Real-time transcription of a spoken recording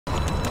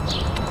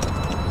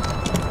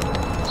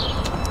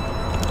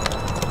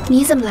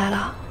你怎么来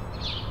了？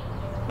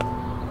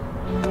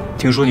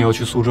听说你要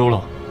去苏州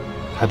了，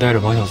还带着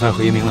王小赛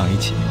和叶明朗一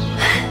起。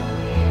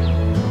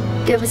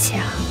对不起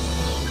啊，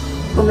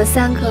我们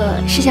3个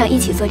是想一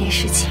起做点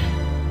事情。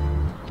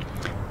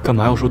干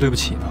嘛要说对不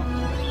起呢？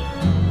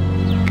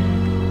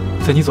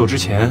在你走之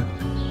前，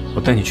我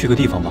带你去个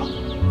地方吧。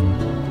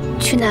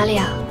去哪里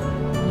啊？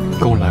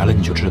跟我来了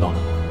你就知道了。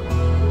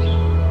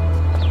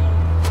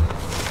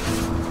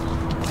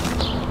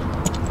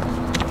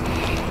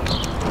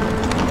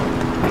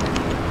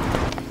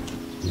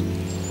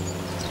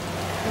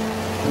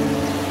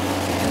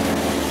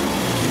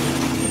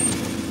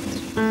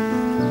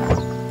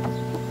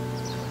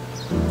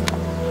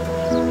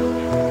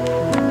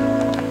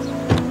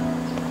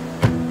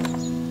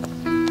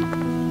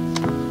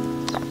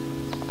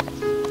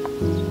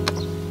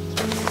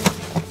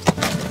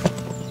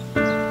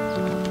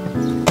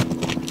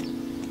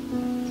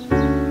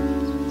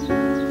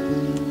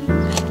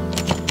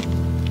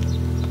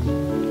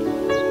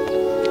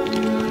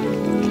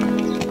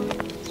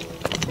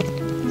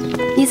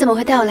你怎么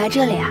会带我来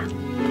这里啊？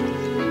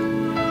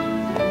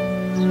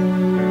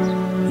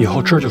以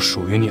后这儿就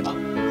属于你了。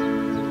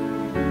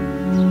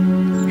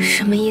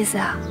什么意思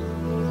啊？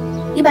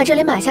你把这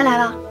里买下来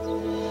了？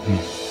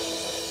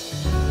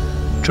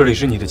这里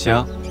是你的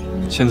家，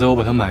现在我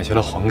把它买下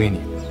来还给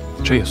你，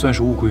这也算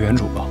是物归原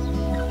主吧。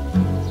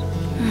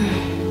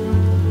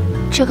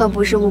这可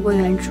不是物归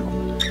原主，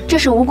这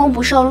是无功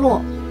不受禄。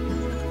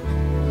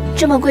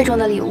这么贵重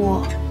的礼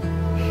物，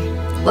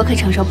我可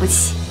承受不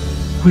起。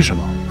为什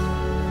么？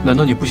难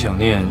道你不想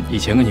念以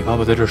前跟你爸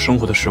爸在这儿生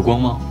活的时光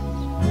吗？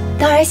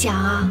当然想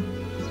啊！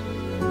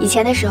以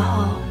前的时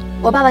候，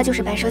我爸爸就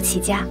是白手起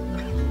家，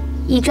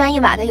一砖一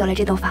瓦的有了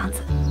这栋房子，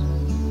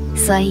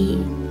所以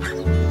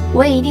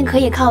我也一定可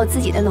以靠我自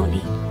己的努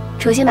力，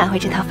重新买回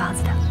这套房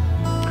子的。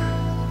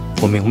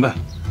我明白，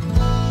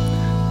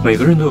每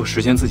个人都有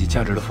实现自己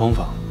价值的方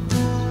法，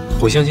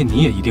我相信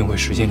你也一定会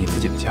实现你自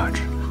己的价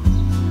值。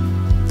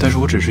但是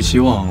我只是希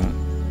望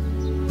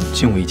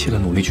尽我一切的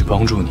努力去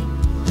帮助你。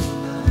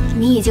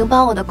你已经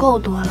帮我的够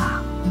多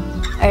了，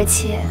而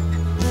且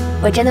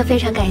我真的非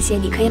常感谢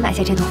你可以买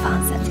下这栋房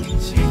子，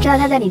知道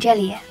它在你这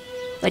里，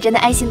我真的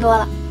安心多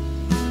了。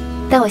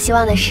但我希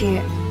望的是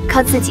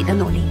靠自己的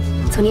努力，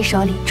从你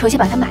手里重新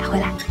把它买回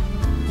来，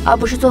而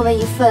不是作为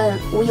一份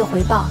无以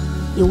回报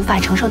也无法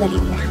承受的礼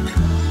物。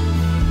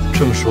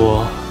这么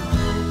说，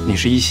你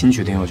是一心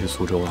决定要去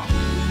苏州了？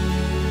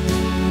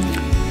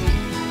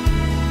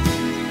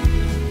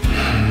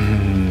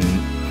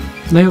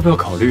那要不要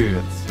考虑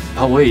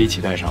把我也一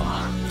起带上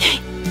啊？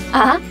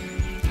啊？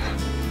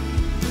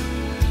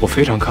我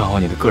非常看好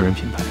你的个人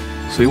品牌，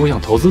所以我想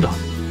投资的。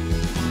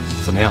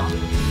怎么样？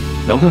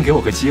能不能给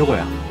我个机会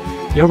啊？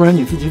要不然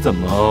你自己怎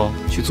么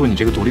去做你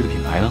这个独立的品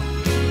牌呢？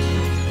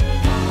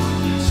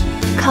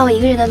靠我一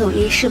个人的努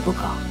力是不够，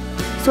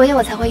所以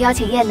我才会邀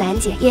请叶楠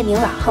姐、叶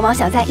明朗和王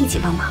小在一起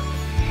帮忙。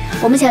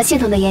我们想系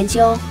统的研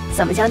究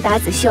怎么将打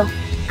子秀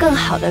更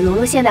好的融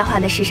入现代化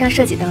的时尚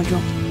设计当中。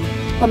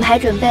我们还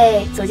准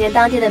备组建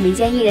当地的民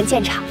间艺人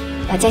建厂，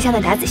把家乡的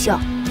打子秀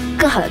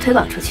更好的推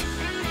广出去。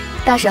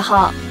到时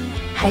候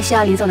还需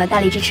要李总的大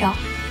力支持哦。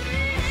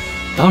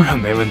当然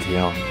没问题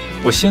啊！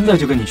我现在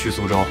就跟你去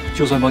苏州，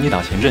就算帮你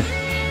打前阵。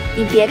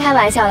你别开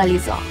玩笑了，李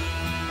总。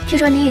听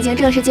说你已经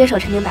正式接手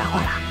成名百货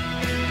了，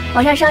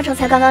网上商城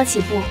才刚刚起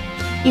步，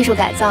艺术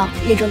改造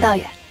任重道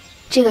远，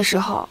这个时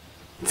候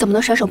怎么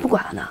能甩手不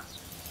管了呢？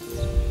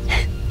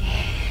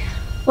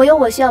我有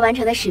我需要完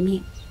成的使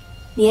命，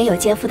你也有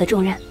肩负的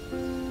重任。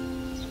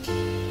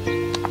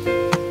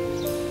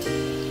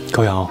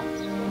高阳，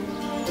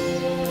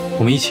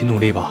我们一起努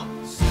力吧，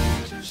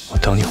我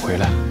等你回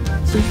来。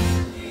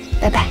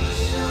拜拜。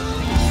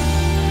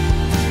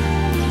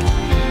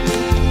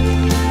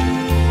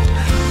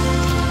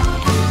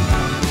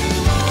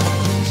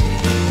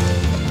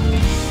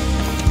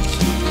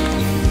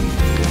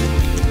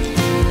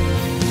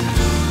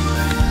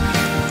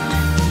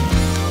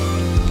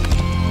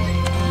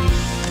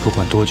不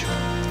管多久，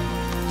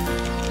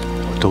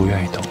我都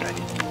愿意等着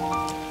你。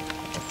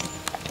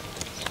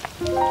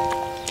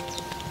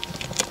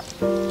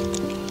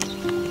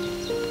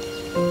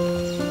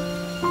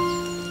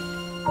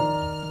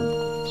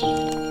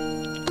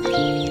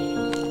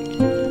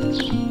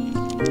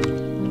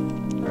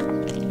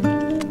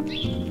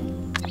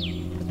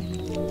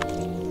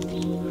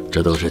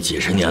这都是几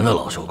十年的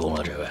老手工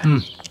了，这位。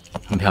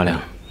很漂亮。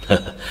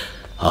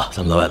好，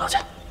咱们到外头去。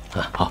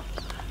好。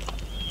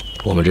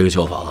我们这个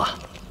绣坊啊，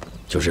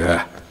就是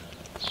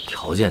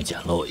条件简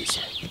陋一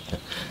些。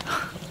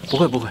不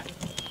会不会，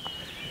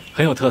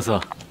很有特色。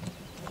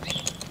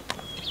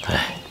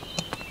哎，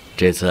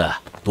这次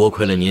多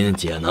亏了您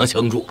解囊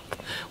相助，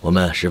我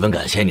们十分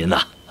感谢您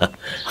呐。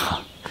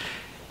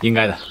应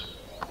该的。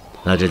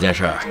那这件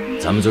事儿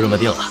咱们就这么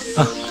定了。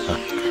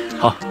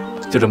好，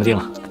就这么定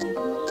了。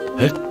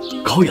哎，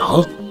高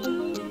阳，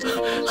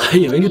还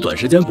以为你短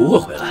时间不会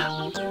回来啊。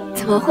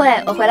怎么会？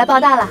我回来报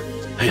道了。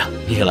哎呀，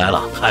你来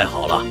了，太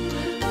好了！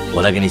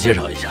我来给你介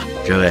绍一下，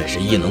这位是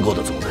艺能购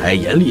的总裁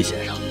严厉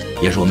先生，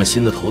也是我们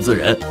新的投资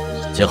人。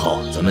今后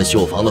咱们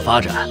绣房的发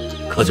展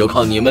可就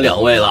靠你们2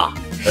位了。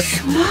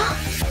什么？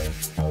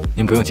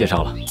您不用介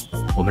绍了，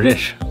我们认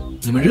识。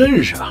你们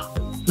认识啊？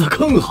那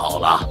更好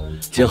了，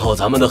今后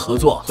咱们的合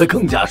作会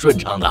更加顺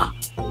畅的。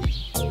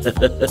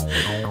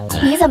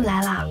你怎么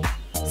来了？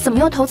怎么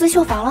又投资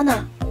绣房了呢？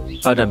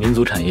发展民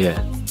族产业，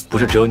不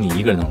是只有你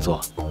一个人能做，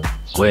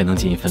我也能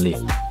尽一份力。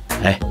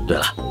哎，对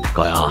了，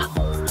高阳啊，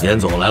严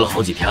总来了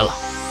好几天了，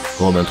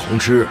和我们同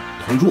吃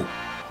同住，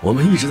我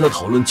们一直在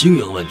讨论经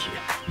营问题，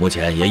目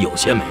前也有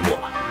些眉目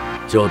了，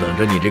就等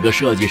着你这个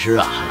设计师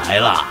啊来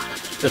了。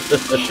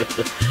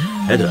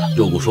哎，对了，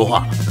六姑说话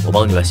了，我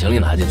帮你把行李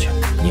拿进去，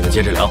你们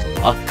接着聊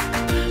啊。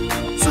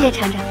谢谢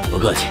厂长。不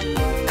客气。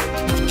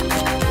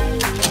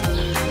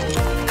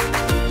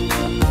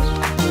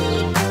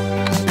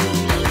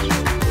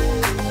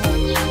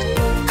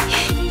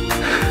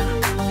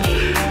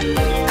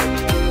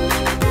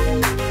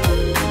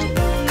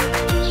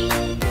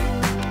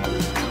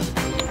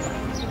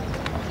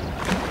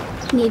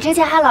你之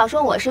前还老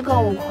说我是购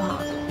物狂，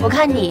我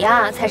看你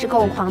呀才是购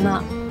物狂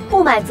呢。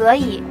不买则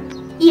已，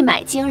一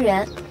买惊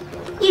人，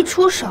一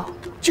出手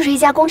就是一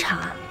家工厂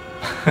啊！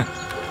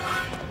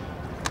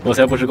我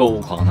才不是购物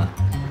狂呢，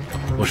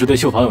我是对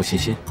绣房有信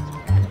心，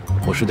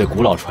我是对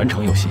古老传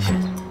承有信心，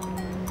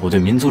我对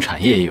民族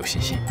产业也有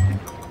信心，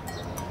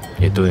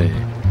也对……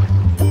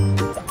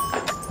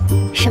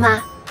什么？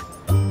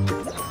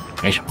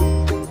没什么。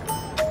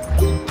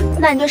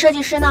那你对设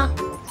计师呢？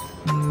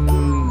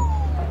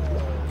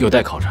有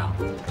待考察。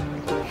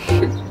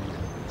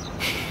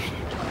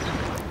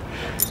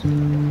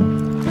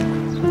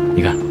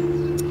你看，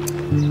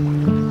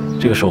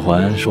这个手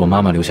环是我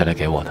妈妈留下来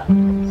给我的，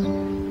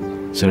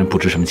虽然不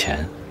值什么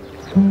钱，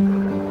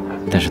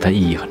但是它意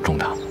义很重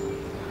大。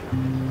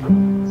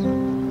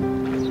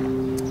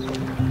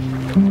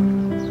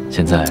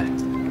现在，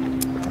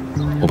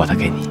我把它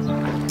给你。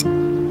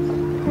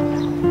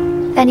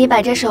那你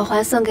把这手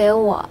环送给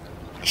我，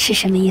是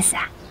什么意思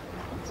啊？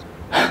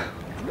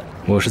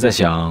我是在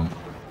想，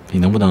你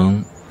能不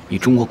能以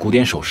中国古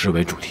典首饰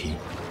为主题，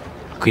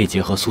可以结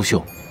合苏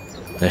绣，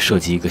来设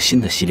计一个新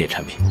的系列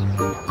产品，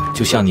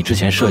就像你之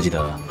前设计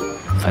的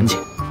帆锦，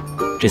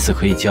这次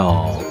可以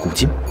叫古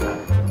今。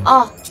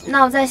哦，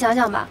那我再想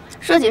想吧，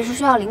设计是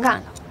需要灵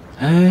感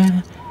的。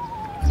哎，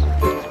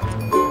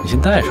你先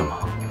带上吧，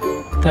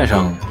带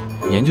上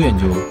研究研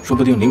究，说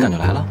不定灵感就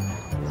来了。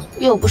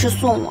又不是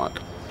送我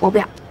的，我不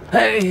要。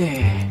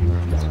哎，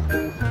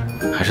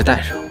还是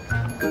带上。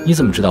你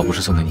怎么知道不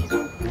是送给你的？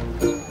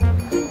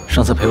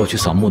上次陪我去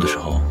扫墓的时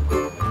候，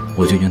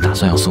我就已经打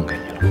算要送给你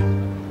了。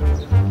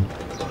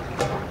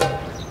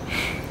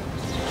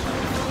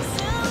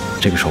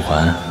这个手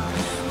环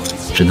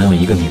只能有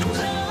一个女主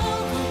人，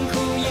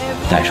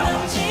戴上了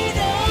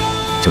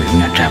就永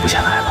远摘不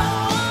下来了。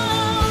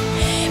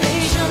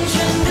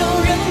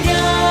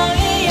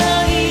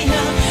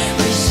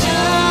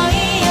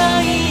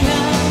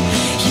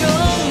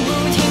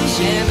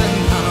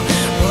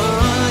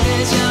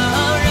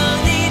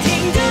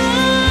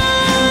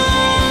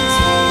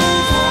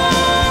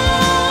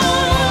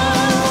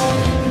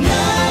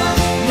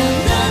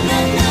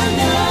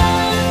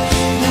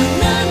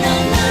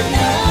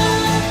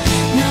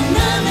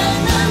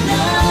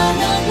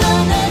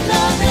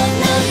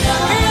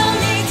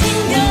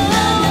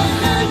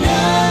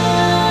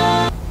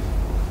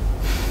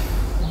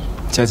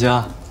佳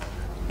佳，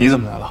你怎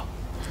么来了？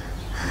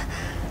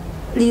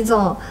李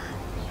总，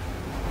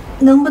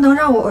能不能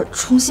让我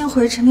重新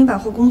回诚品百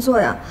货工作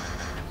呀？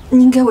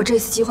您给我这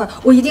次机会，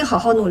我一定好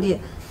好努力。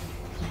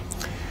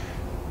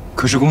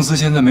可是公司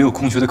现在没有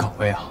空缺的岗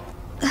位啊。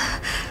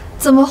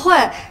怎么会？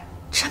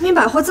诚品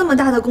百货这么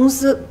大的公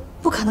司，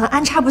不可能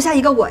安插不下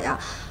一个我呀。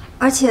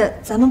而且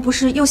咱们不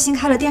是又新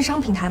开了电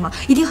商平台吗？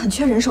一定很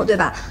缺人手，对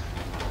吧？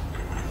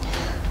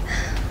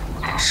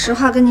实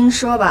话跟您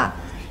说吧。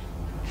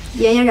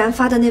严嫣然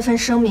发的那份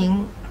声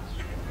明，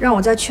让我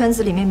在圈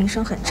子里面名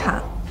声很差，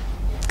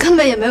根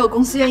本也没有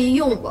公司愿意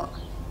用我。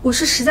我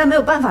是实在没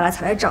有办法了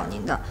才来找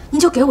您的，您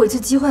就给我一次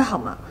机会好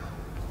吗？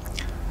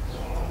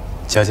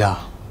佳佳，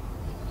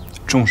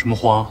种什么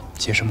花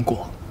结什么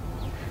果，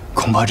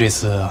恐怕这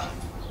次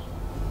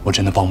我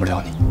真的帮不了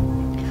你。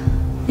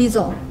李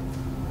总，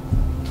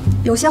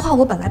有些话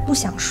我本来不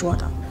想说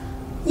的，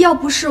要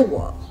不是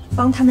我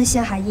帮他们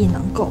陷害异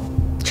能购，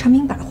诚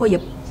品百货也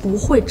不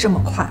会这么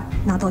快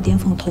拿到巅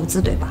峰投资，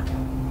对吧？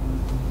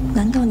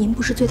难道您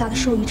不是最大的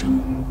受益者吗？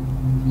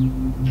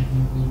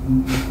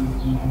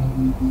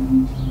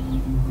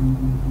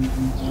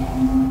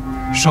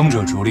商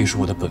者逐利是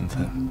我的本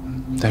分，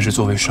但是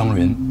作为商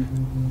人，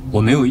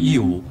我没有义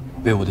务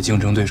为我的竞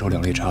争对手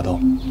两肋插刀。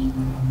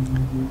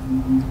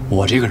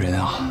我这个人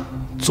啊，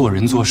做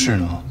人做事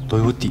呢都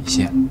有底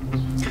线。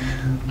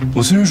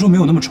我虽然说没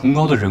有那么崇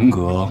高的人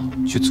格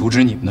去阻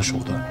止你们的手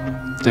段，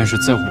但是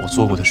在我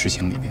做过的事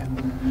情里面，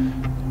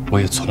我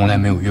也从来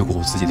没有越过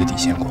我自己的底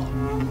线过。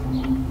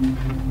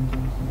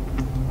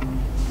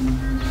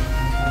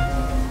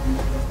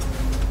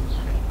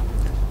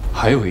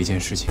还有一件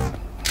事情，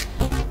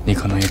你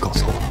可能也搞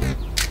错了。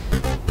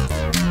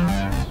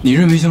你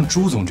认为像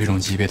朱总这种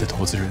级别的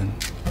投资人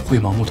会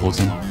盲目投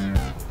资吗？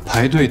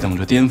排队等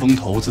着巅峰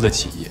投资的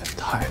企业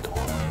太多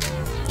了，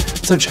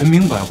在陈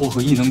明百货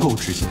和艺能购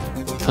之间，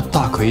他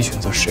大可以选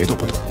择谁都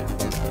不投。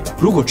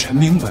如果陈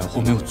明百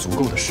货没有足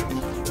够的实力，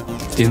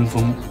巅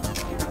峰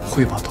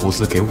会把投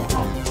资给我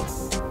吗？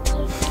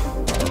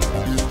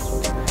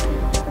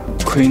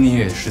亏你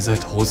也是在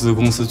投资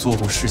公司做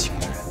过事情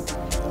的人，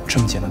这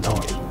么简单的道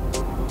理，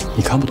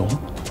你看不懂吗？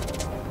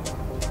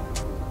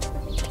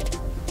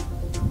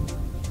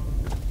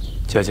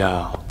佳佳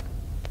啊，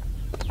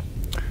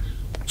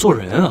做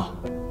人啊，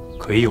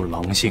可以有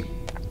狼性，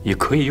也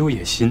可以有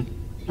野心，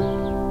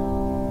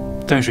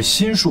但是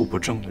心术不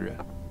正的人，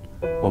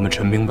我们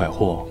陈明百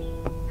货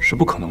是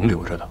不可能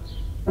留着的。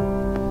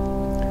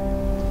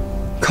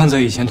看在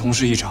以前同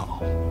事一场，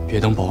别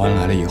等保安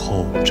来了以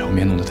后，场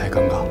面弄得太尴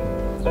尬。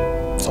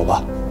走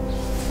吧。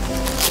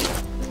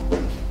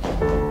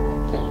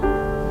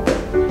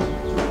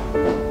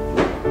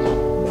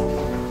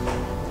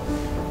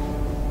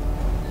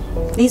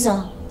李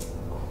总，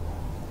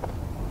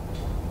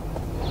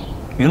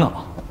明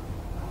朗，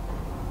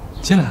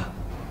进来。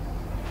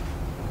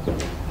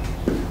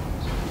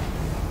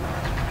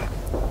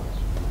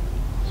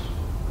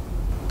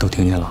都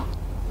听见了？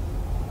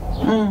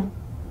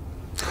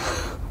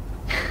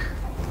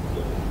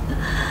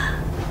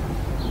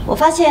我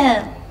发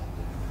现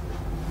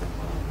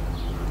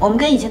我们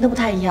跟以前都不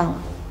太一样了。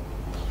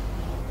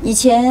以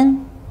前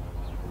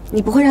你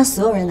不会让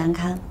所有人难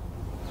堪，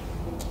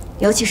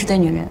尤其是对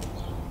女人。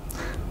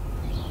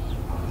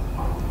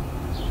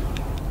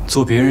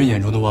做别人眼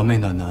中的完美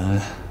暖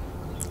男，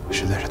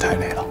实在是太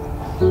累了，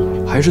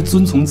还是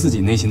遵从自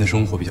己内心的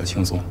生活比较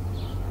轻松。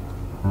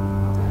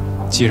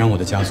既然我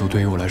的家族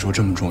对于我来说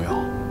这么重要，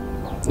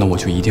那我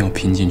就一定要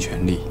拼尽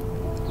全力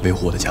维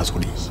护我的家族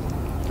利益。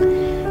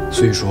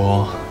所以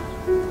说，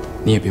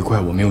你也别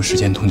怪我没有时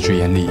间通知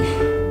严厉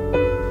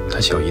他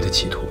小姨的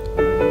企图。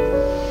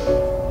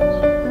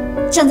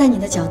站在你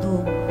的角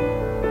度，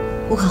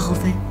无可厚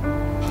非。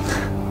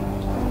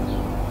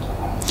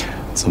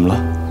怎么了？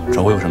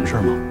找我有什么事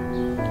吗？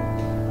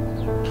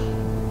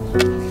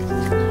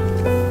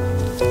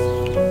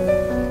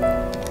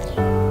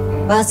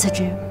我要辞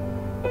职。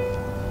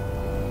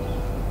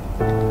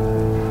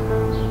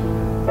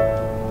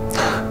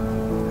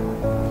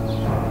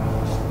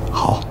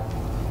好。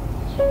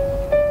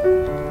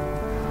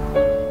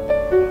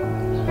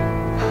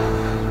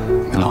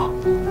明朗，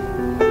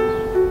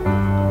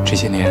这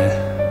些年，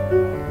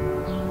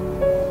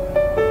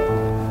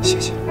谢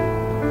谢。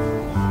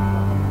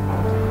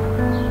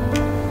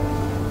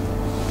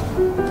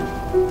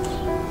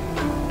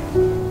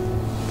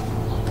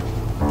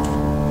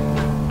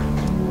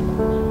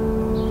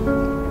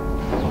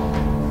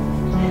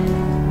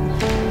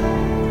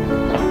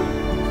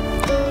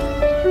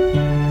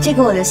这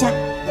个我留下。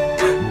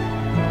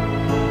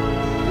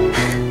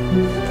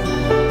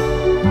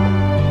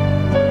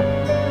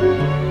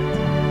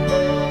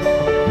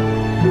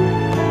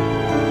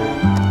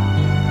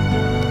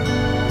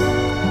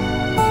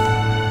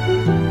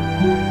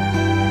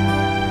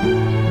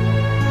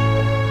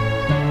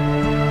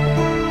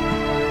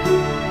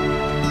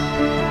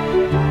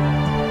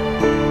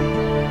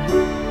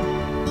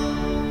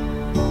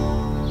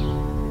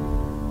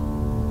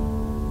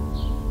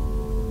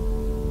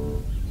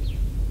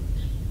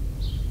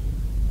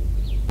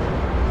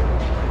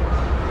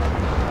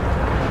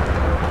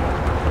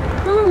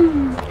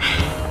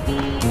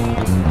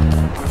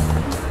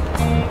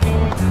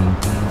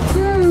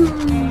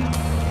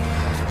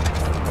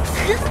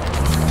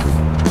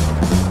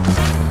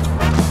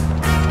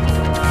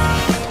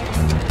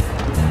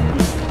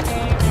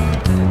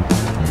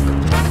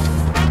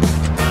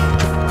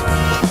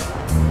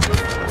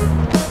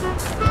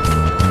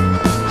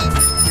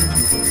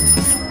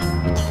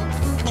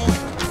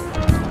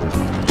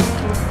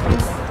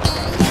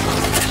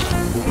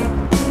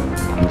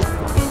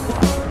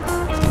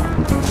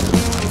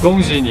恭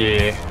喜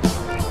你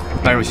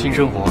迈入新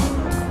生活，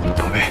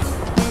宝贝。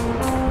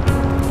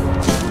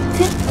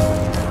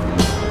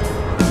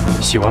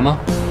喜欢吗？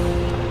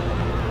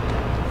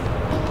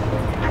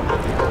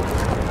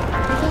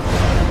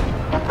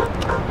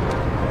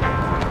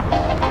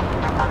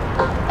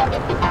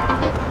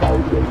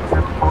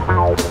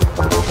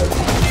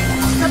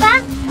走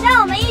吧，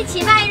让我们一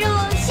起迈入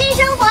新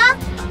生活。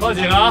抱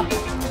紧啊！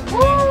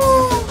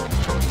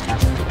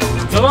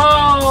走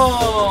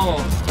喽！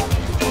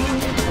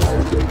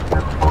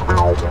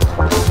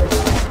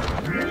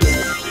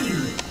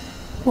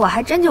我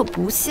还真就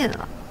不信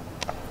了，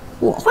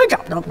我会找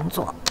不到工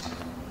作。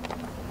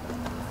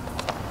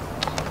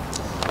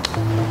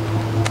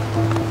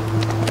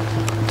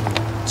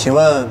请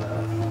问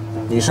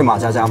你是马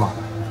佳佳吗？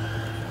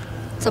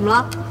怎么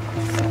了？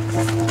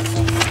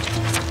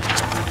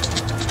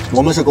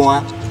我们是公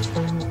安，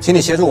请你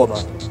协助我们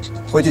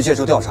回去接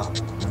受调查。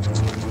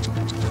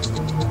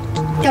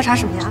调查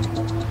什么呀？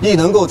亦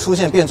能够出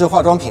现变质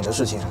化妆品的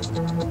事情，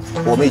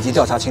我们已经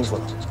调查清楚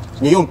了。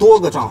你用多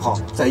个账号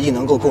在亦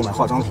能购购买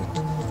化妆品，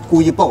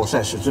故意暴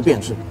晒使之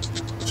变质，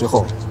之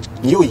后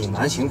你又隐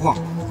瞒情况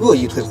恶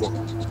意退货，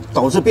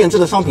导致变质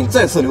的商品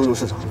再次流入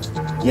市场，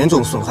严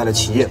重损害了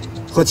企业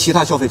和其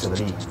他消费者的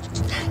利益。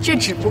这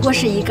只不过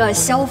是一个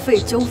消费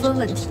纠纷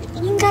问题，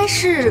应该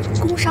是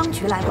工商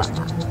局来管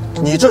吧？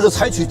你这是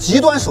采取极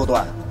端手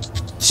段，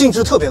性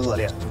质特别恶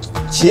劣。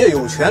企业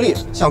有权利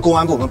向公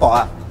安部门报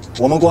案，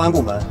我们公安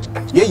部门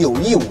也有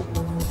义务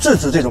制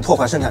止这种破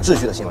坏生产秩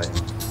序的行为。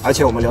而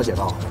且我们了解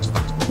到，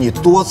你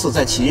多次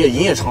在企业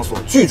营业场所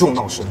聚众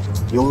闹事，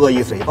有恶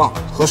意诽谤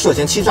和涉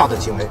嫌欺诈等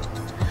行为。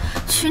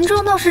群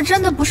众闹事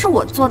真的不是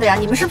我做的呀，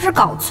你们是不是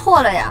搞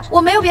错了呀？我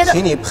没有别的。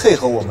请你配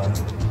合我们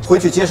回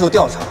去接受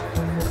调查。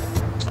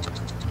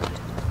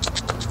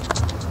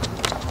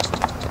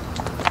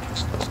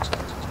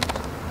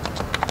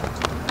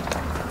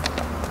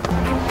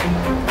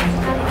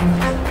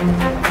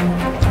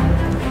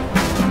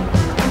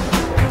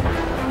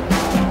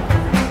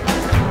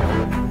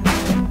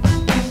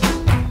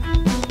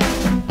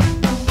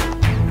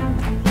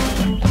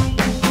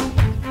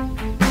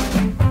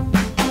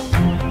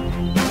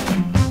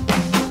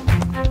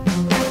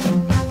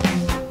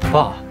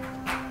爸，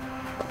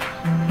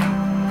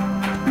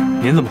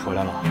您怎么回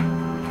来了？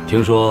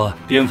听说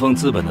巅峰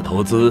资本的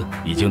投资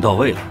已经到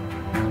位了。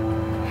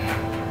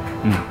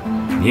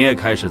你也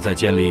开始在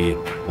建立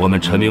我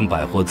们陈明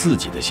百货自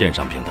己的线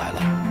上平台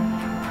了。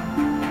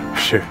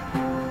是，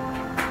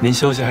您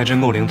消息还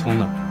真够灵通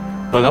的。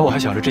本来我还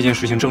想着这件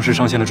事情正式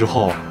上线了之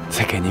后，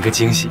再给您一个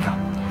惊喜呢。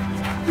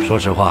说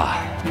实话，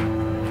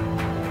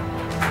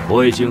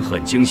我已经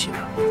很惊喜了。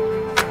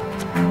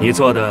你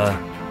做的。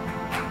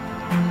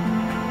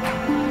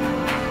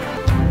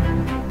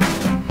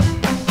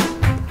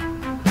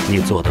你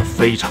做得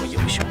非常优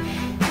秀。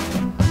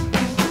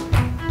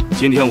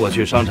今天我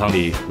去商场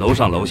里楼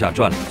上楼下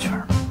转了一圈，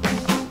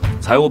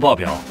财务报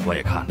表我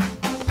也看了。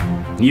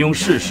你用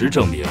事实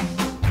证明，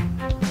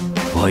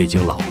我已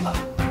经老了，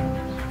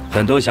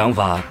很多想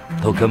法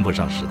都跟不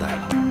上时代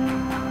了。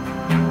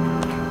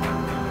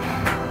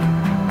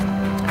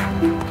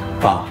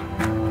爸，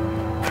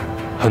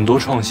很多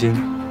创新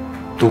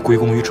都归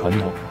功于传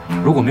统，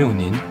如果没有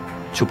您，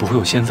就不会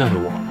有现在的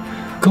我，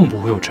更不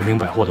会有陈明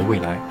百货的未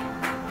来。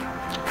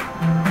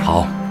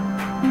好，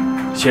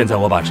现在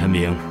我把陈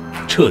明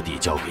彻底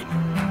交给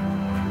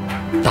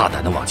你，大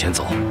胆地往前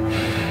走，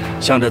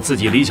向着自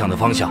己理想的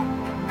方向。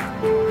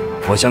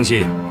我相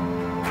信，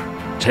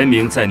陈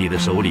明在你的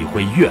手里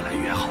会越来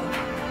越好。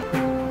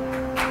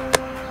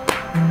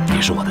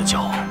你是我的骄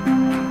傲。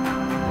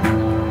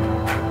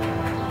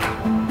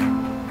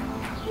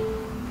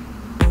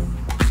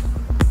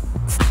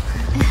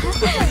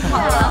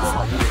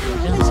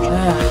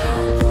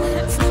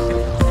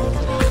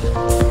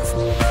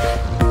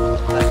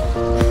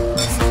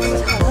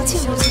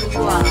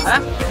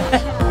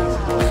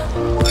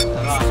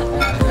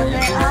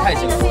太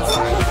幸福了，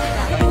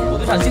我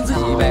都想敬自己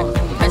一杯，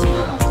太幸福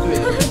了。对，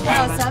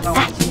来，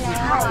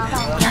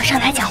你要上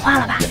台讲话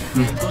了吧？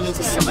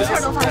什么事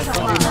儿都发生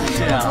了。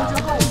是啊，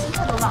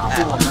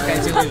该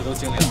经历的都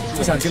经历了，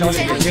不想经历的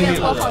也经历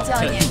了。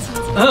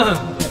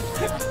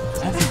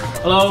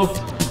Hello，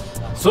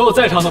 所有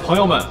在场的朋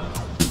友们，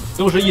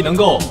都是异能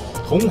购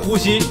同呼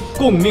吸、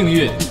共命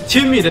运、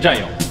亲密的战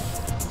友。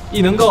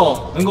异能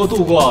购能够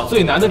度过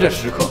最难的这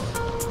时刻，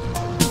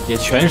也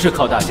全是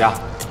靠大家，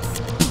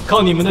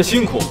靠你们的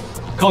辛苦，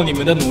靠你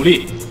们的努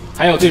力，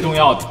还有最重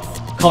要的，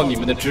靠你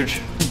们的支持。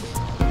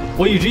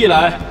我一直以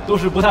来都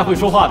是不太会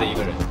说话的一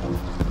个人，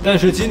但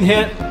是今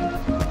天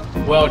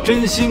我要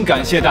真心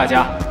感谢大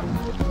家。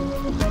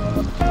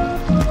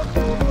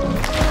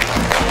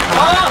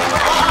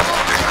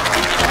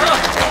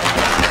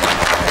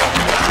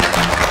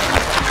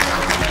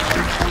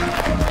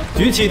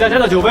举起大家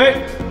的酒杯，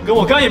跟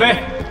我干一杯！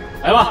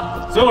来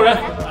吧，所有人，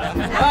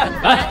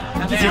来，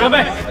一起干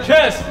杯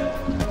 ！Cheers！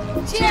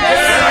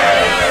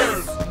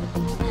 Cheers！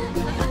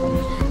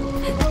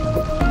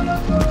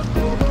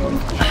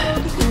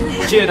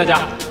 谢谢大家。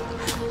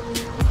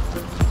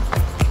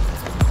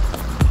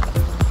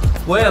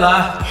我也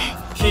来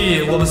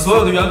替我们所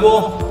有的员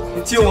工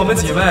敬我们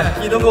几位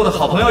异能购的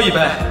好朋友一杯。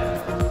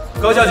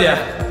高小姐，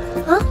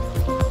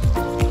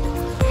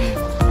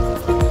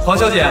黄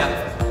小姐，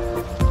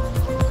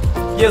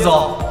叶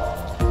总，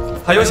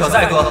还有小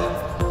戴哥，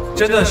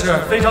真的是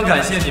非常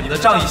感谢你们的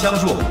仗义相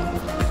助，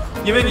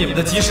因为你们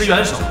的及时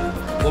援手，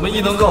我们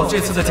异能购这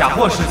次的假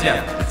货事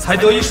件才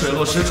得以水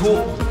落石出。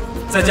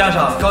再加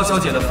上高小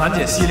姐的返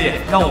点系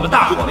列，让我们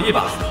大火了一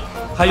把。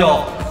还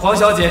有黄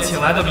小姐请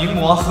来的名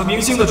模和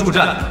明星的助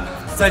阵，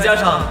再加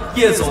上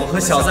叶总和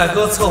小戴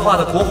哥策划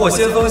的国货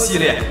先锋系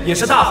列，也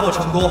是大获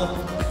成功。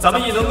咱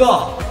们异能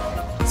购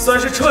算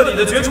是彻底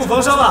的绝处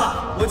逢生了，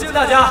我敬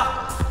大家。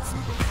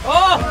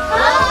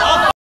好。